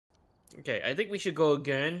Okay, I think we should go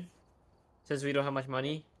again, since we don't have much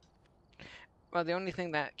money. Well, the only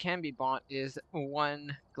thing that can be bought is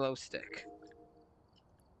one glow stick.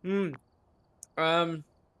 Hmm. I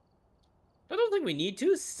don't think we need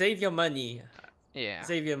to. Save your money. Yeah.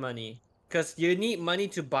 Save your money. Because you need money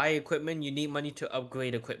to buy equipment, you need money to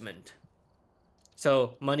upgrade equipment.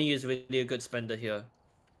 So, money is really a good spender here.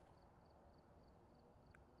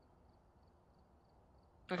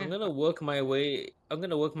 Okay. I'm gonna work my way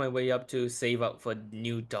up to save up for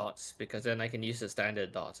new dots, because then I can use the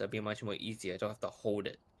standard dots. That'll be much more easier. I don't have to hold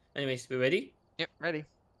it. Anyways, we ready? Yep, ready.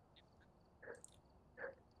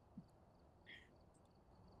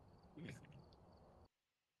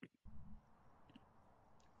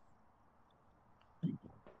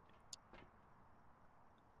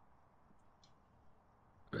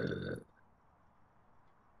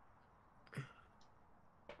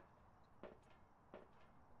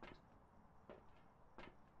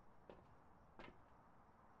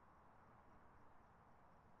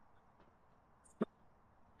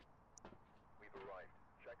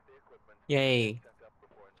 Yay.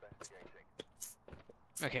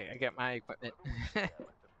 Okay, I get my equipment.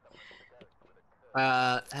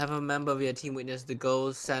 Have a member of your team witness the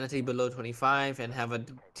goals, sanity below 25, and have a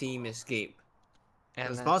team escape. And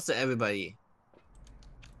Response to everybody.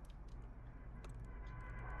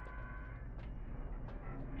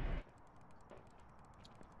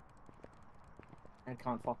 I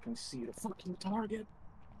can't fucking see the fucking target.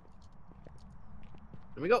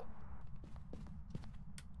 Here we go.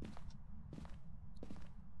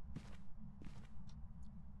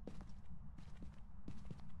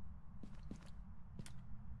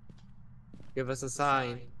 Give us a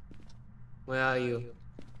sign. Where are you?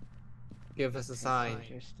 Give us a sign.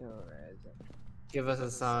 You're still rising. Give us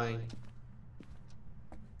a sign.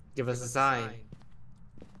 Give us a sign.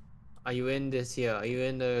 Are you in this here? Are you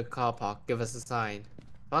in the car park? Give us a sign.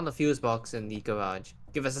 Found the fuse box in the garage.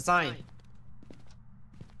 Give us a sign.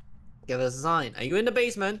 Give us a sign. Are you in the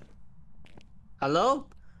basement? Hello?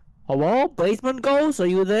 Hello? Basement ghost? Are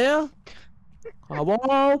you there?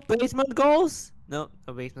 Hello? Basement ghost? No,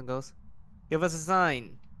 no basement ghost. Give us a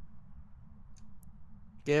sign.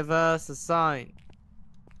 Give us a sign.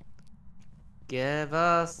 Give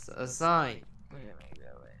us a sign.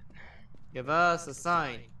 Give us a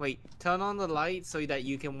sign. Wait, turn on the light so that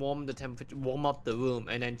you can warm up the room,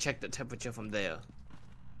 and then check the temperature from there.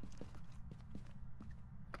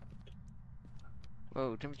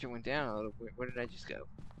 Whoa, temperature went down a little bit. Where did I just go?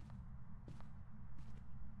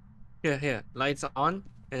 Here. Lights on,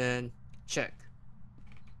 and then check.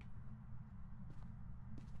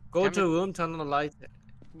 Go to a room, turn on the lights.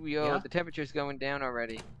 Yo, Yeah? the temperature's going down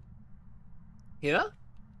already. Here?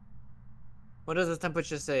 What does the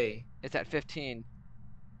temperature say? It's at 15.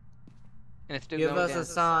 And it's still Give going us down. a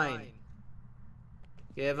sign.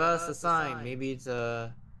 Give us a sign. Maybe it's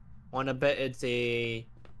a... Wanna bet it's a...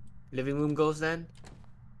 living room ghost then?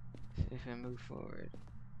 If I move forward.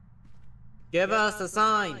 Give us a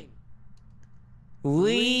sign.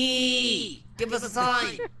 Wee! Give us a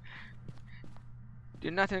sign. Do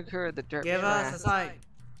not incur the dirt. Give us a sign.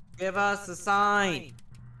 Give us a sign.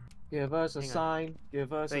 Give us a Hang on. sign.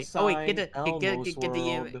 Give us a Wait, sign. oh wait, get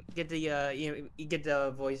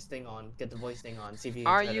the voice thing on. Get the voice thing on. See if you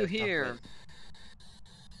can Are try you to talk here?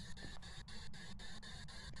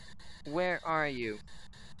 quick. Where are you?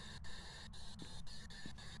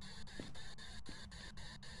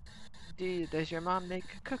 Does your mom make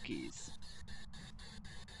cookies?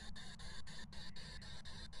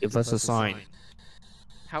 Give us a sign.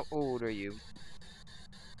 How old are you?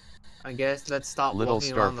 I guess let's stop Little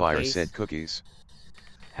walking around the Starfire place. said cookies.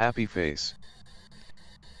 Happy face.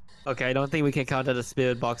 Okay, I don't think we can counter the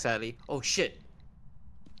spirit box, sadly. Oh shit.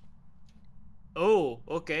 Oh,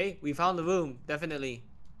 okay. We found the room, definitely.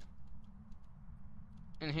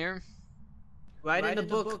 In here? Write in the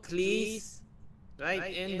book, please.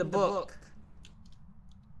 Write in the book.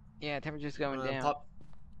 Yeah, temperature's going down. Do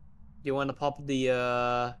you want to pop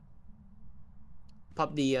the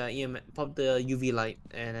UV light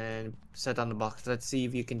and then set on the box? Let's see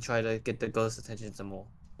if you can try to get the ghost attention some more.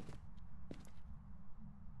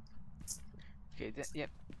 Okay, yep.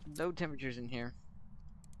 Low temperatures in here.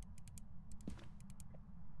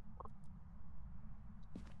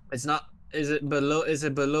 It's not. Is it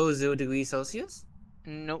below 0 degrees Celsius?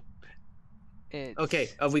 Nope. It's... Okay.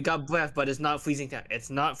 We got breath, but it's not freezing temp. It's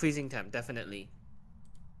not freezing temp, definitely.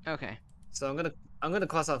 Okay. So I'm gonna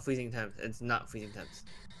cross out freezing temps. It's not freezing temps.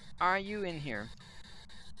 Are you in here?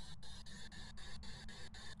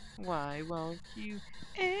 Why won't you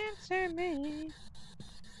answer me?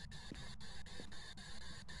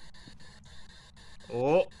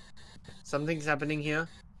 Oh, Something's happening here.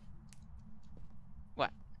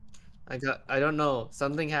 What? I don't know.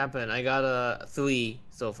 Something happened. I got a 3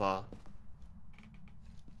 so far.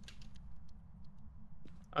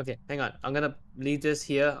 Okay, hang on. I'm gonna leave this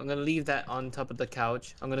here. I'm gonna leave that on top of the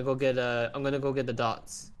couch. I'm gonna go get the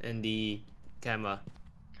dots in the camera.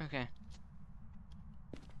 Okay.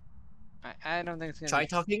 I don't think it's gonna Try be,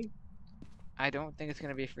 talking? I don't think it's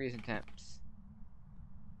gonna be freezing temps.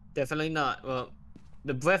 Definitely not. Well,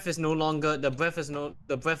 the breath is no longer the breath is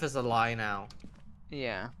a lie now.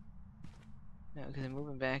 Yeah. No, because I'm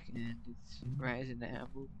moving back and it's rising now,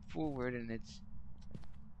 moving forward and it's...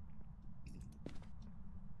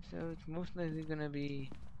 So it's most likely gonna be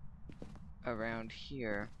around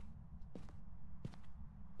here.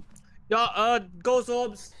 Yeah, ghost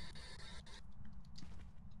orbs.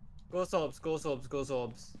 Ghost orbs, ghost orbs, ghost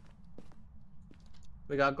orbs.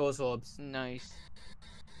 We got ghost orbs. Nice.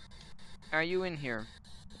 Are you in here?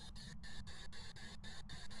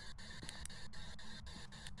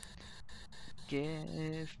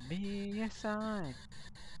 Give me a sign.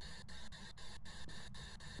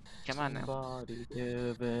 Come on now. Somebody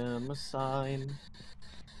give him a sign.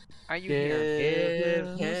 Are you here?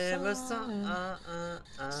 Give him a sign.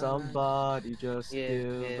 Somebody just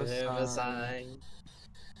give him a a sign. sign.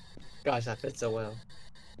 Gosh, that fits so well.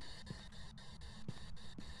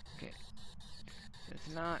 Okay. So it's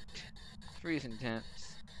not freezing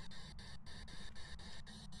temps.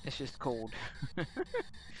 It's just cold.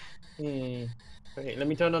 Okay, let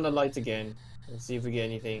me turn on the lights again and see if we get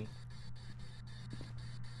anything.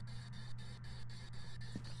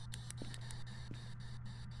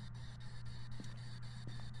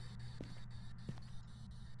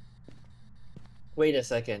 Wait a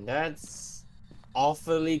second, that's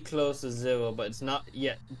awfully close to 0, but it's not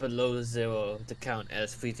yet below 0 to count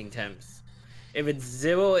as freezing temps. If it's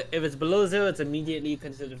 0, if it's below 0, it's immediately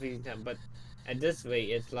considered freezing temp, but at this rate,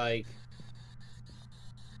 it's like...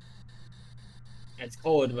 It's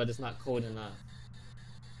cold, but it's not cold enough.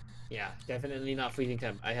 Yeah, definitely not freezing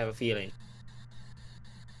temp, I have a feeling.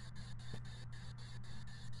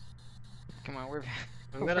 Come on, we're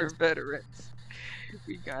I'm gonna... we're veterans.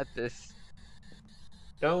 We got this.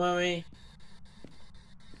 Don't worry.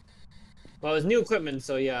 Well, it's new equipment,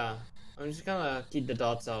 so yeah. I'm just gonna keep the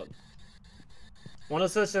dots out. Wanna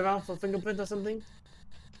search around for fingerprints or something?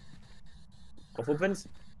 Or footprints?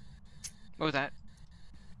 What was that?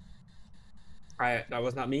 Alright, that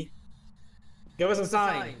was not me. Give us a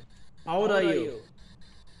sign. How old are you?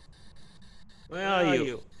 Where are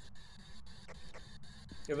you?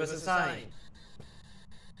 Give us a sign.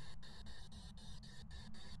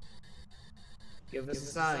 Give us a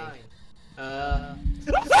sign. Oh,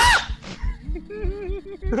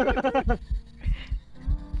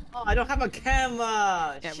 I don't have a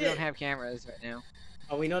camera! Yeah, Shit. we don't have cameras right now.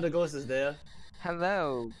 Oh, we know the ghost is there.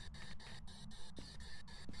 Hello.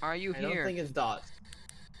 Are you I here? don't think it's dots.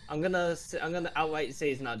 I'm gonna outright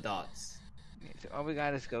say it's not dots. Okay, so all we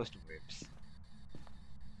got is ghost orbs.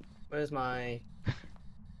 Where's my...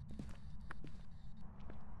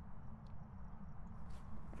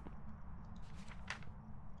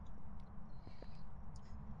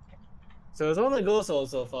 So it's only ghost orbs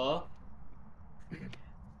so far.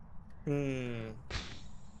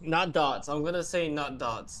 Not dots. I'm gonna say not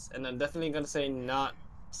dots. And I'm definitely gonna say not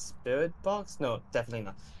spirit box? No, definitely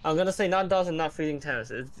not. I'm gonna say not dots and not freezing temps.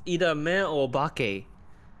 It's either a mare or Bake.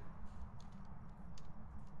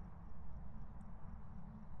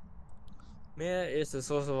 Mare is the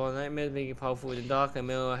source of all nightmares, making powerful in the dark, and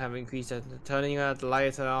mare have increased at turning out the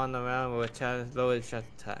lights around with chance lower chance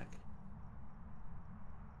attack.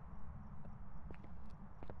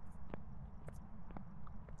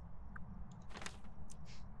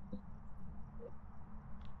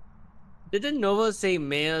 Didn't Nova say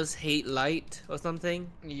mares hate light or something?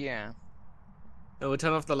 Yeah. It will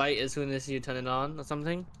turn off the light as soon as you turn it on or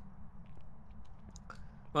something?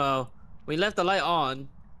 Well, we left the light on.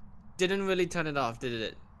 Didn't really turn it off, did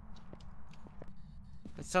it?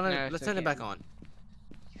 Let's turn it, No, let's so turn it it back can't on.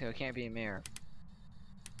 So it can't be a mirror.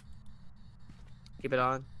 Keep it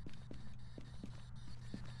on.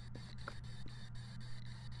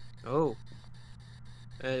 Oh.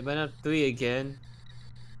 It went up 3 again.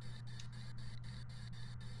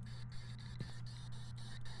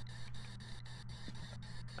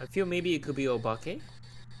 I feel maybe it could be Obake.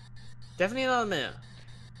 Definitely not a mare.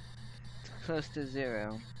 It's close to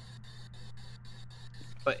 0.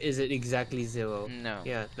 But is it exactly 0? No.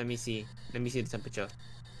 Yeah, let me see. Let me see the temperature.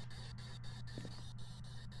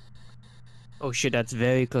 Oh shit, that's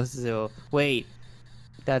very close to 0. Wait.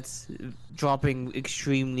 That's dropping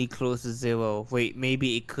extremely close to 0. Wait,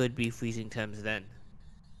 maybe it could be freezing temps then.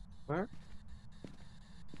 Where?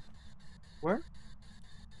 Where?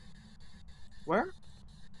 Where?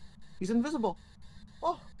 He's invisible.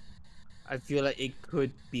 Oh, I feel like it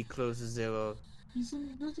could be close to 0. he's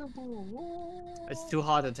invisible. Whoa. It's too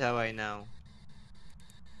hard to tell right now.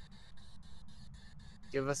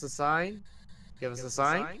 Give us a sign. Give us a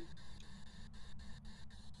sign.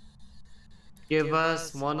 Give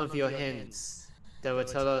us one of your hints that will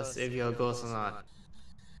tell us if you're a ghost or not.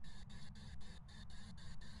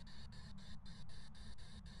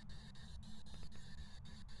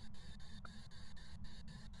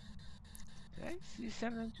 Did I see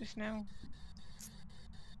something just now?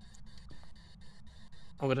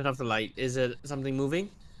 I'm gonna have the light. Is it something moving?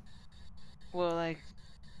 Well, like,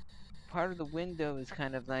 part of the window is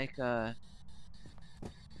kind of like,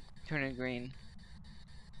 turning green.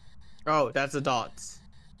 Oh, that's the dots.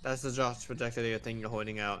 That's the dots projector thing you're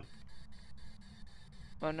holding out.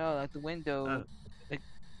 Oh no, like the window, like,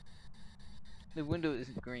 the window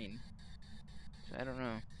isn't green. So I don't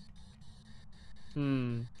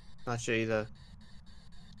know. Not sure either.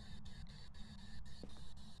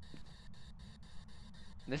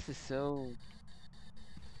 This is so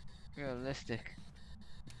realistic.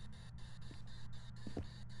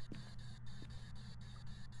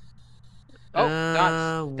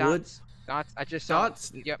 Oh, dots. I just saw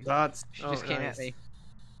dots. Yep. Dots. She just came nice. at me.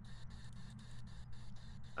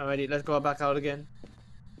 Alrighty, let's go back out again.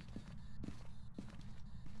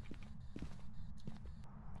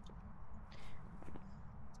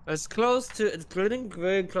 It's getting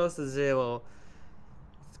very close to 0.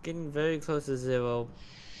 It's getting very close to 0.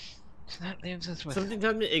 So that leaves us with Something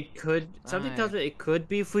tells me it could. Something tells me it could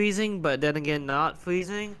be freezing, but then again, not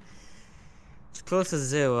freezing. It's close to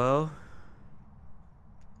 0.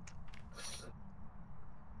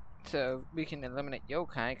 So we can eliminate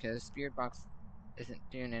yokai because spirit box isn't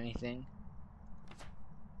doing anything.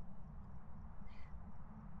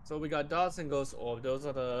 So we got dots and ghost orb. Those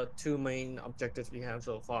are the 2 main objectives we have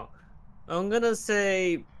so far. I'm gonna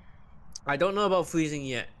say I don't know about freezing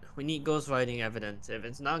yet. We need ghost writing evidence. If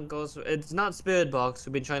it's not spirit box.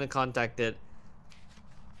 We've been trying to contact it.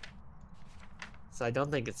 So I don't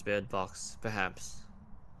think it's spirit box, perhaps.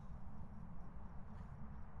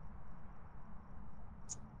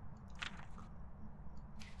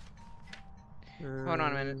 Hold on a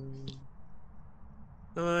minute.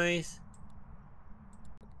 Nice.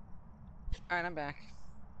 Alright, I'm back.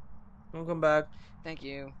 Welcome back. Thank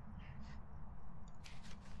you.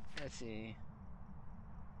 Let's see.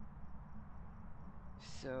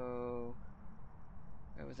 So,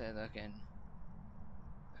 where was I looking?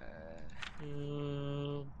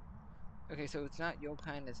 Okay, so it's not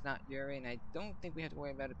yokai and it's not Yuri, and I don't think we have to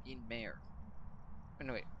worry about it being mayor. Oh,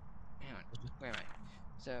 no, wait. Hang on. Where am I?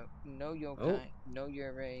 So, no yokai, no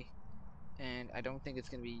Yuri, and I don't think it's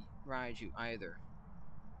gonna be Raiju either.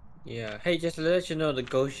 Yeah. Hey, just to let you know, the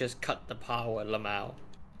ghost just cut the power, Lamau.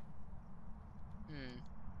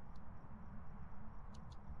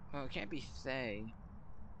 Well, it can't be Thay.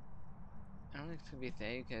 I don't think it's gonna be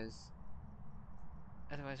Thay, because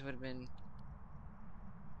otherwise it would have been...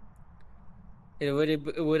 It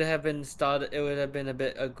would have been started. It would have been a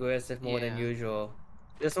bit aggressive more than usual.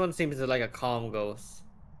 This one seems like a calm ghost.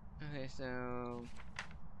 Okay, so...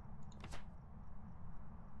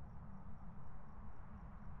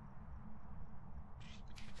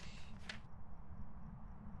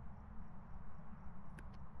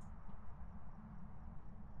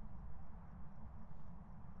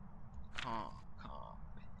 Calm.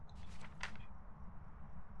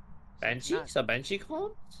 Banshee? So Banshee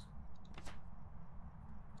calms?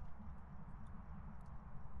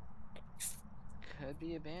 Could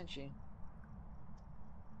be a Banshee.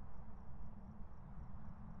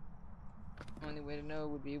 Only way to know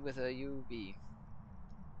would be with a UV.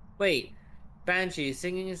 Wait, Banshee,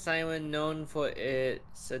 singing siren known for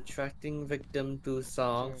its attracting victim through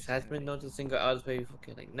songs, has been known to single out prey for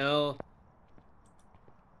killing. No.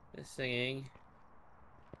 It's singing.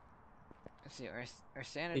 Let's see, our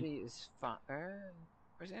sanity is fine.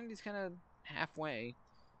 Our sanity's kind of halfway.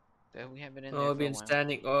 So we haven't been in there for a while.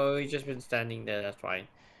 Standing. Oh, we've just been standing there. That's fine.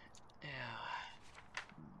 Yeah.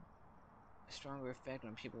 A stronger effect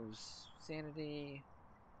on people's sanity.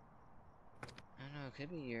 I don't know. It could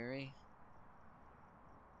be Yuri.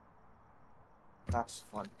 That's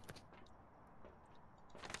fun.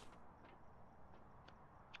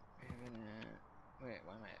 Wait,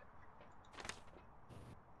 why am I?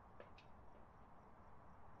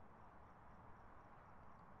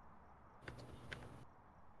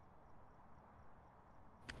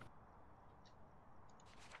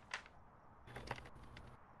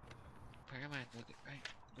 Where am I? Look at right.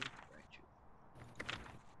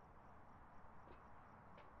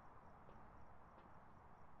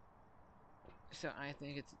 So I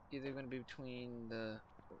think it's either going to be between the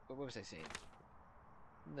what was I saying?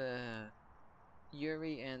 The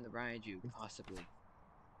Yuri and the Raiju, possibly.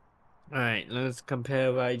 Alright, let's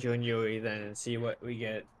compare Raiju and Yuri then and see what we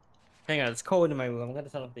get. Hang on, it's cold in my room. I'm gonna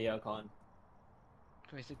turn off the aircon.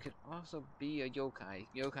 Because it could also be a yokai.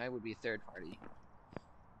 Yokai would be third party.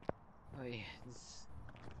 Oh yeah, this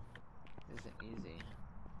isn't easy.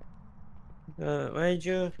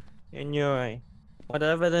 Raiju and Yuri. What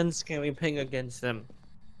evidence can we ping against them?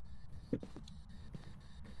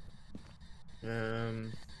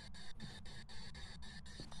 Where's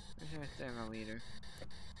our thermometer?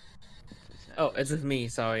 Oh, it's with me,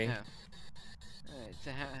 sorry. Oh. Alright,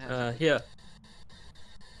 so how's it Here.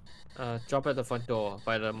 Drop at the front door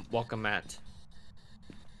by the walker mat.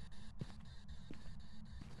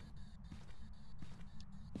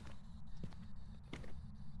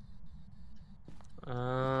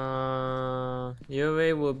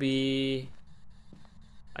 Yuri will be...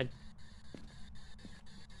 I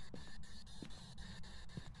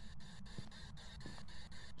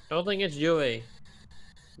don't think it's Yuri.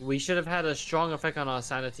 We should have had a strong effect on our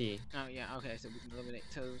sanity. Oh yeah, okay, so we can eliminate.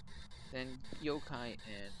 So then yokai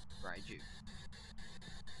and Raiju.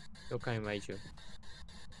 Yokai and Raiju.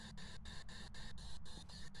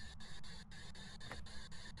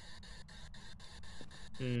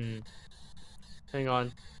 Hang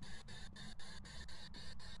on.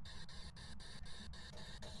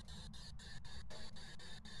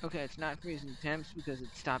 Okay, it's not freezing temps because it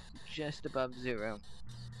stopped just above 0.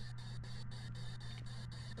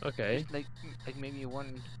 Okay. Just like maybe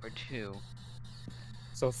 1 or 2.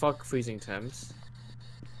 So fuck freezing temps.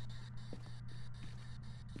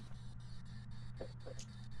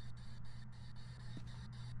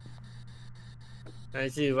 I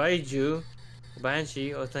see Raiju,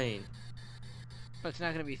 Banshee, or Thane. But it's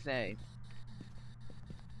not gonna be Thay.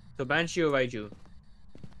 So Banshee or Raiju.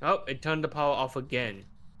 Oh, it turned the power off again.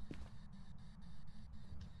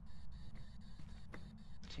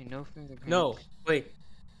 See, no fingerprints. No, wait.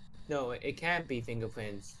 No, it can't be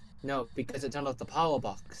fingerprints. No, because it turned off the power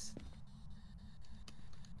box.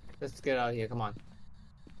 Let's get out of here, come on.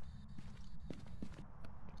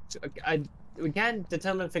 We can't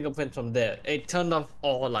determine fingerprints from there. It turned off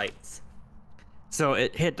all lights. So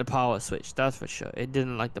it hit the power switch, that's for sure. It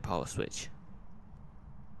didn't like the power switch.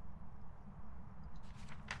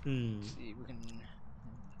 Let's see, we can.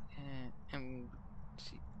 And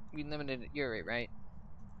see, we limited Yuri, right?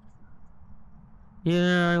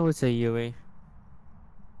 Yeah, I would say Yui.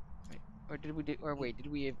 Wait, or did we? Wait,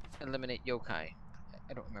 did we eliminate yokai?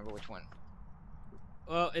 I don't remember which one.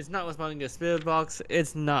 Well, it's not responding to spirit box.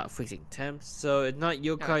 It's not freezing temps, so it's not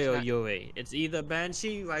yokai or not. Yuri. It's either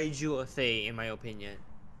Banshee, Raiju, or Thay, in my opinion.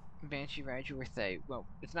 Banshee, Raiju, or Thay. Well,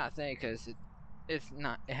 it's not Thay because it's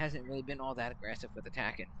not. It hasn't really been all that aggressive with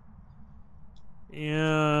attacking.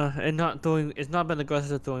 Yeah, and not throwing. It's not been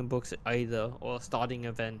aggressive at throwing books either, or starting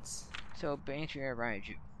events. So Banshee or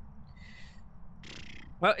Raiju.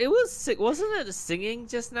 Well, it was. Wasn't it singing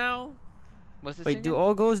just now? Was it Wait, singing? do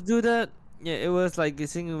all ghosts do that? Yeah, it was like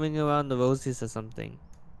singing "Ring Around the Roses" or something.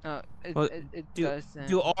 It does.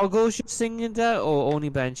 Do all ghosts should sing in that, or only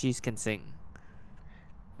banshees can sing?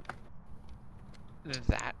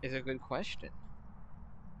 That is a good question.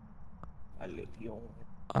 Hang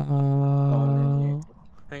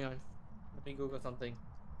on, let me Google something.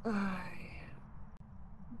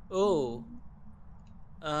 Oh,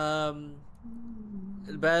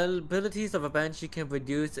 the abilities of a banshee can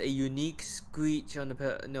produce a unique screech on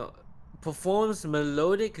the performs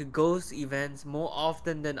melodic ghost events more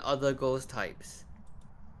often than other ghost types.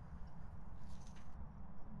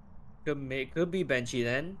 Could be Banshee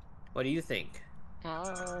then. What do you think?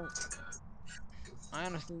 I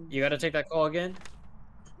honestly. You gotta take that call again?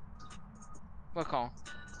 What call?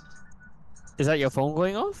 Is that your phone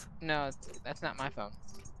going off? No, that's not my phone.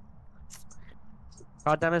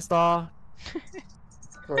 God damn it, Star.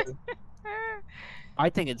 I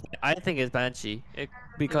think it's Banshee.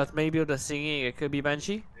 Because maybe with the singing it could be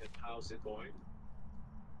Banshee. How's it going?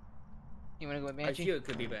 You wanna go with I Banshee? feel it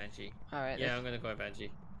could be Banshee. Alright. Yeah, I'm gonna go with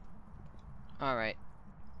Banshee. Alright.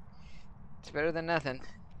 It's better than nothing.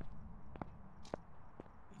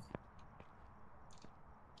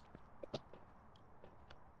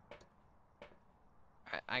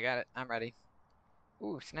 I got it. I'm ready.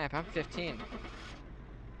 Ooh, snap. I'm 15.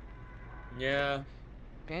 Yeah.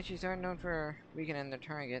 Banshees are known for weakening their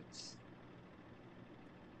targets.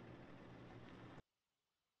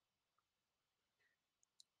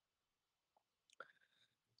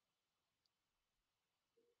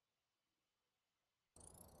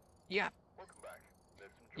 Yeah.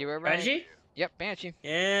 You were right. Banshee? Yep, Banshee.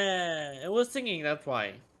 Yeah, it was singing. That's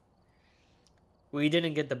why. We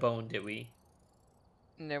didn't get the bone, did we?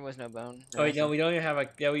 There was no bone. Oh, no, we don't even have a.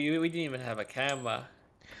 Yeah, we didn't even have a camera.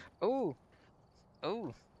 Oh,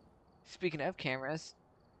 oh. Speaking of cameras,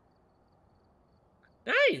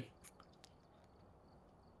 Hey,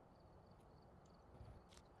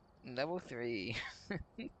 level 3.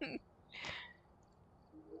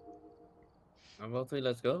 I'm about to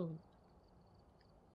let's go.